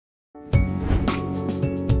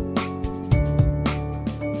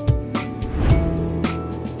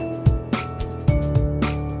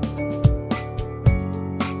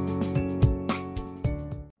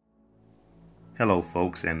Hello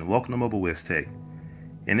folks, and welcome to Mobile WizTech.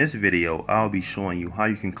 In this video, I'll be showing you how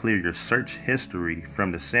you can clear your search history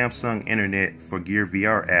from the Samsung Internet for Gear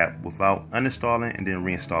VR app without uninstalling and then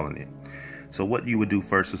reinstalling it. So what you would do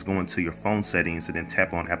first is go into your phone settings and then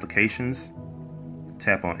tap on Applications,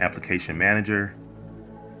 tap on Application Manager,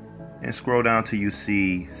 and scroll down till you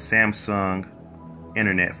see Samsung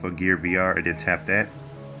Internet for Gear VR and then tap that.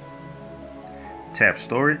 Tap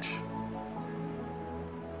Storage,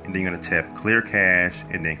 and then you're going to tap Clear Cache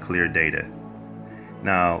and then Clear Data.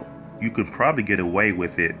 Now you could probably get away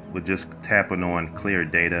with it with just tapping on Clear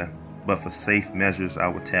Data, but for safe measures I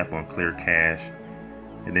would tap on Clear Cache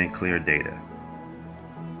and then Clear Data.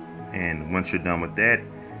 And once you're done with that,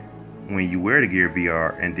 when you wear the Gear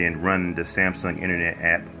VR and then run the Samsung Internet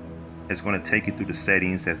app, it's going to take you through the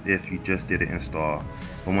settings as if you just did an install.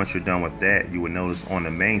 But once you're done with that, you will notice on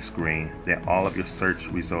the main screen that all of your search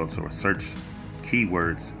results or search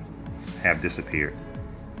keywords have disappeared.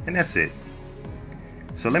 And that's it.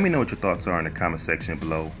 So let me know what your thoughts are in the comment section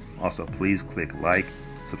below. Also, please click like,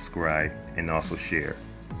 subscribe, and also share.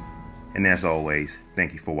 And as always,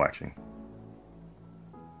 thank you for watching.